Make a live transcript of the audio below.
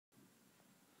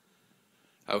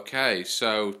Okay,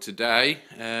 so today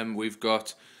we've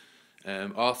got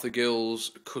Arthur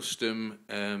Gill's custom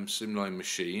Slimline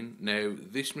machine. Now,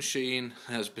 this machine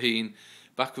has been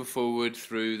back and forward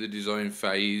through the design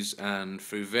phase and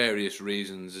through various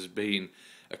reasons has been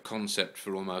a concept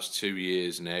for almost 2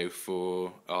 years now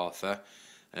for Arthur.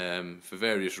 For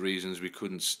various reasons we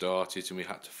couldn't start it and we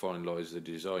had to finalise the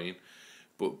design,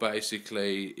 but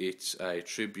basically it's a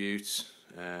tribute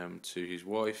to his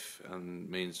wife and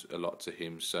means a lot to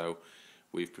him, so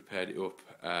we've prepared it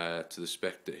up to the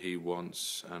spec that he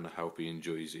wants, and I hope he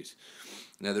enjoys it.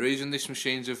 Now, the reason this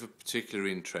machine's of a particular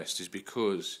interest is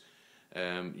because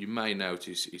you may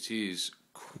notice it is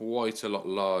quite a lot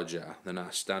larger than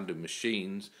our standard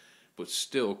machines, but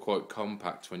still quite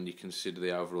compact when you consider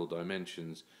the overall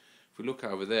dimensions. If we look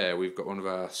over there, we've got one of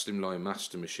our Slimline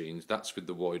master machines. That's with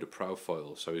the wider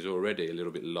profile, so it's already a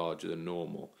little bit larger than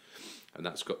normal, and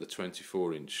that's got the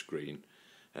 24-inch screen.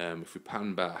 If we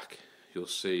pan back, you'll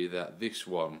see that this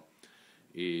one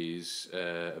is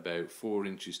about 4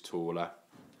 inches taller.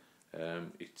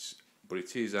 But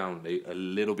it is only a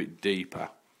little bit deeper.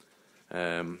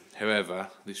 However,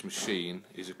 this machine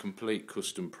is a complete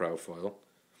custom profile.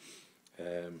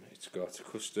 It's got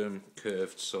custom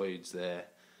curved sides there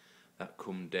that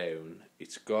come down.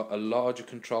 It's got a larger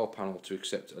control panel to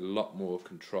accept a lot more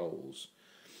controls.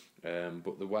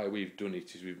 But the way we've done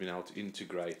it is we've been able to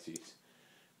integrate it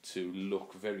to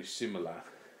look very similar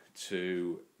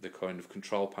to the kind of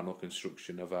control panel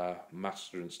construction of our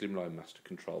master and Slimline master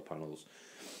control panels.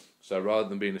 So rather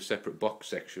than being a separate box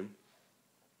section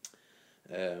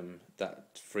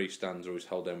that freestands or is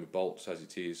held down with bolts as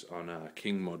it is on our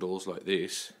King models like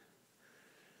this,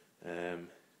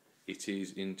 it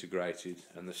is integrated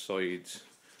and the sides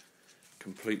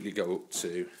completely go up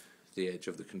to the edge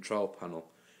of the control panel,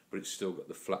 but it's still got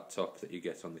the flat top that you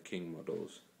get on the King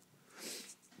models.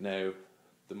 Now,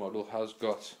 the model has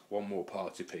got one more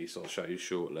party piece I'll show you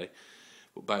shortly,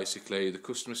 but basically the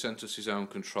customer sent us his own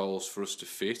controls for us to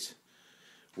fit.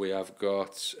 We have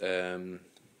got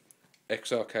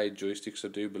X-Arcade joysticks, I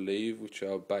do believe, which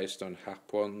are based on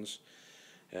HAP ones.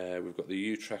 We've got the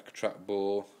U-Track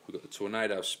trackball, we've got the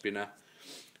Tornado spinner,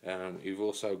 and we've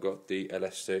also got the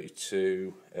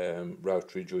LS32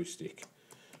 rotary joystick,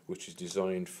 which is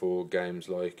designed for games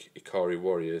like Ikari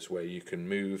Warriors, where you can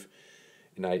move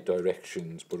in 8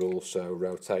 directions but also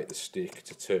rotate the stick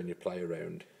to turn your play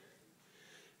around.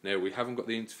 Now, we haven't got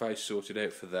the interface sorted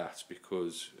out for that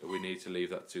because we need to leave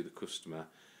that to the customer,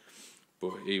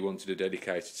 but he wanted a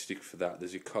dedicated stick for that.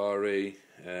 There's Ikari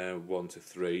 1 to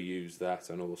 3 use that,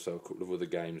 and also a couple of other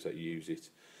games that use it.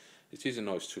 It is a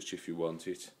nice touch if you want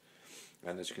it,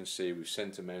 and as you can see we've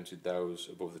centre mounted those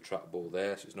above the trackball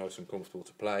there, so it's nice and comfortable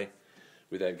to play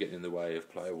without getting in the way of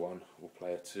player 1 or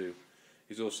player 2.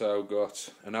 He's also got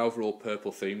an overall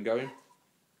purple theme going.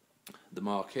 The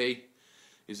marquee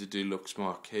is a deluxe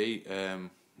marquee.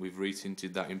 We've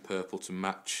retinted that in purple to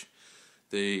match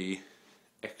the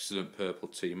excellent purple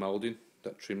T-moulding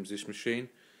that trims this machine.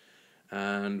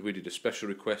 And we did a special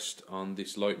request on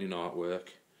this lightning artwork,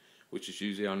 which is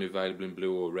usually only available in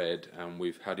blue or red, and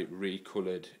we've had it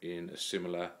recoloured in a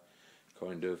similar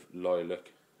kind of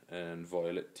lilac and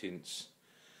violet tints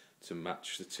to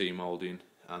match the T-moulding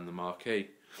and the marquee.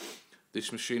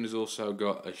 This machine has also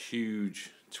got a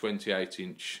huge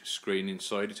 28-inch screen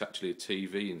inside. It's actually a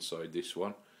TV inside this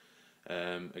one.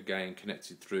 Again,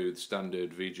 connected through the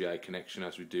standard VGA connection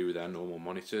as we do with our normal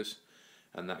monitors,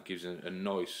 and that gives a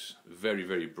nice, very,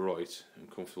 very bright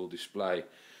and comfortable display.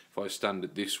 If I stand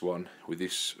at this one with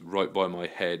this right by my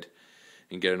head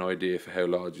and get an idea for how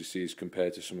large this is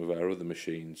compared to some of our other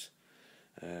machines.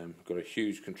 Got a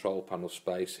huge control panel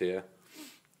space here,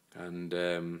 and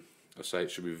I say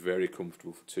it should be very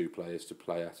comfortable for 2 players to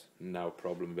play at. No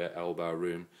problem about elbow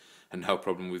room, and no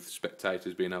problem with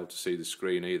spectators being able to see the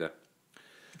screen either.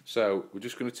 So we're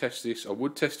just going to test this. I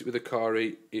would test it with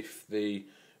Ikari if the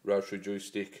rotary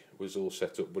joystick was all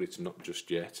set up, but it's not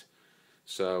just yet.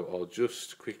 So I'll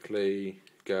just quickly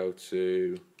go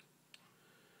to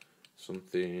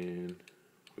something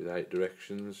with 8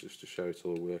 directions just to show it's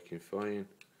all working fine.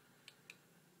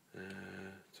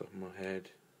 Top of my head.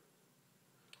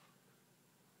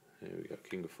 Here we go,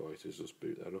 King of Fighters, let's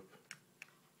boot that up.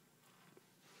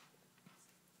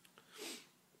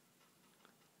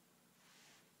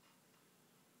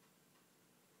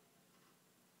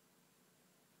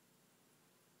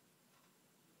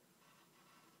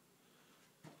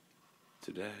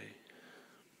 Today,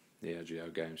 the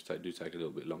RGO games do take a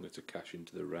little bit longer to cache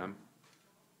into the RAM.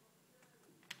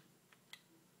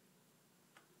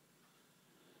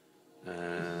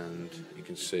 And you can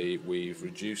can see we've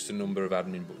reduced the number of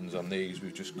admin buttons on these.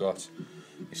 We've just got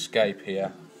escape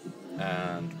here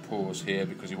and pause here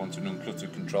because you want an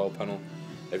uncluttered control panel.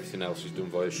 Everything else is done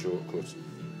via shortcut.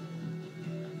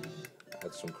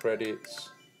 Add some credits,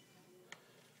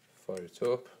 fire it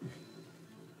up.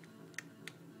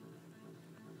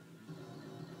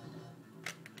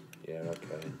 Yeah,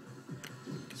 okay.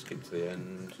 Skip to the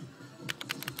end.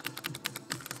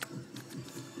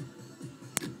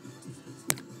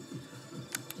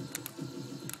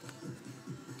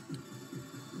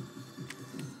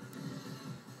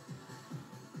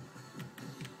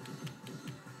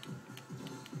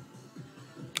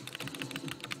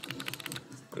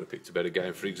 Could have picked a better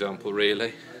game, for example,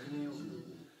 really.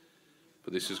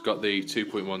 But this has got the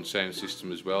 2.1 sound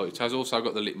system as well. It has also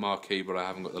got the lit marquee, but I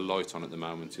haven't got the light on at the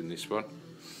moment in this one.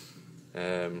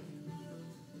 As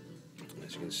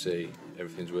you can see,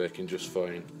 everything's working just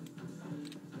fine.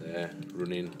 There,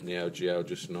 running Neo Geo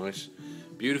just nice.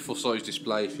 Beautiful size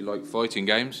display if you like fighting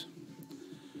games.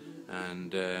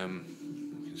 And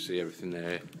you can see everything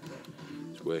there.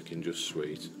 It's working just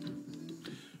sweet.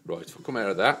 Right, if I come out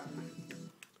of that,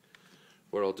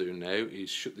 what I'll do now is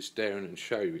shut this down and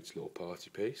show you its little party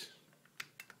piece.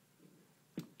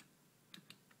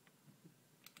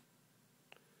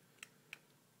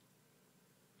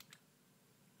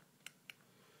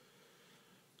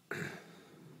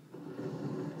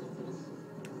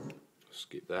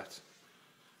 Skip that.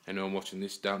 Anyone watching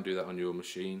this, don't do that on your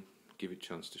machine. Give it a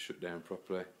chance to shut down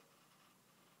properly.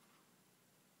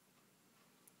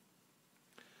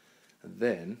 And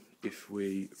then, if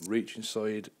we reach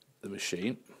inside the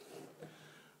machine,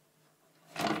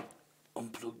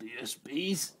 unplug the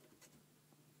USBs,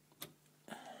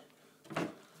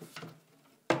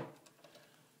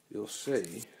 you'll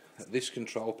see that this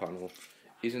control panel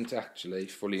isn't actually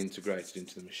fully integrated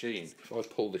into the machine. If I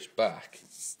pull this back,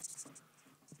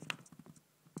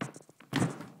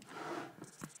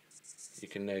 you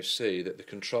can now see that the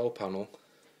control panel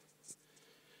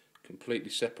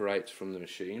completely separates from the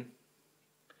machine.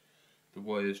 The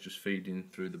wires just feeding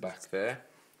through the back there,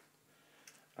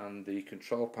 and the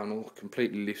control panel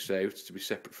completely lifts out to be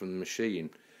separate from the machine.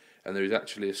 And there is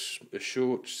actually a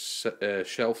short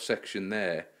shelf section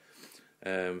there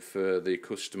for the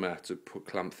customer to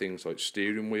clamp things like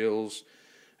steering wheels,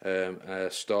 a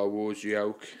Star Wars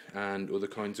yoke, and other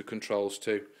kinds of controls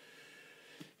too.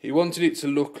 He wanted it to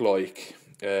look like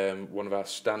one of our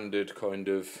standard kind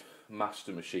of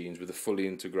master machines with a fully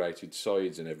integrated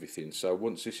sides and everything. So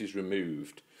once this is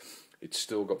removed, it's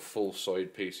still got full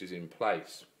side pieces in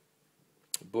place,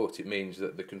 but it means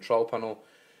that the control panel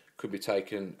could be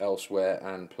taken elsewhere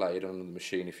and played on the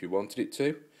machine if you wanted it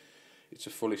to. It's a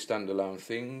fully standalone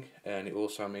thing, and it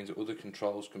also means that other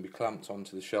controls can be clamped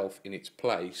onto the shelf in its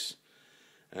place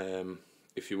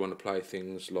if you want to play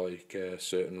things like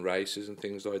certain races and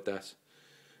things like that.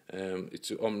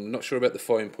 I'm not sure about the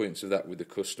fine points of that with the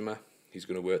customer. He's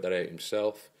going to work that out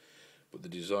himself, but the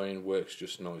design works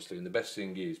just nicely. And the best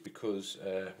thing is, because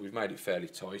we've made it fairly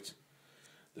tight,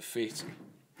 the fit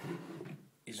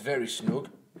is very snug,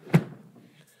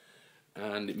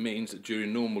 and it means that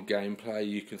during normal gameplay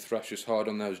you can thrash as hard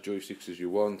on those joysticks as you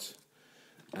want,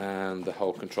 and the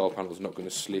whole control panel is not going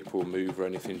to slip or move or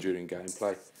anything during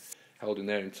gameplay. Held in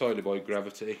there entirely by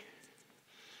gravity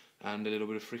and a little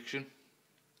bit of friction.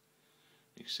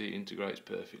 You can see it integrates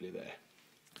perfectly there.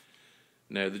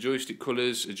 Now the joystick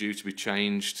colours are due to be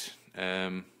changed,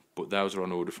 but those are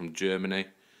on order from Germany.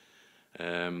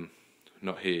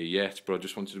 Not here yet, but I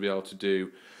just wanted to be able to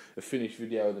do a finished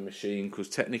video of the machine, because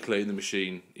technically the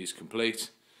machine is complete,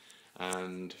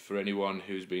 and for anyone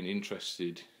who's been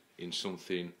interested in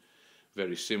something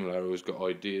very similar, who's got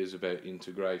ideas about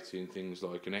integrating things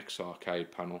like an X-Arcade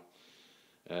panel,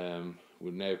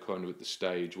 we're now kind of at the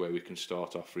stage where we can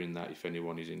start offering that if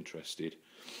anyone is interested.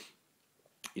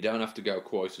 You don't have to go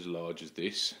quite as large as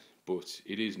this, but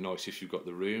it is nice if you've got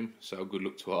the room, so good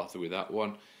luck to Arthur with that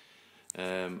one.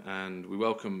 And we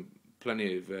welcome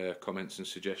plenty of comments and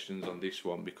suggestions on this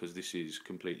one, because this is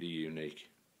completely unique.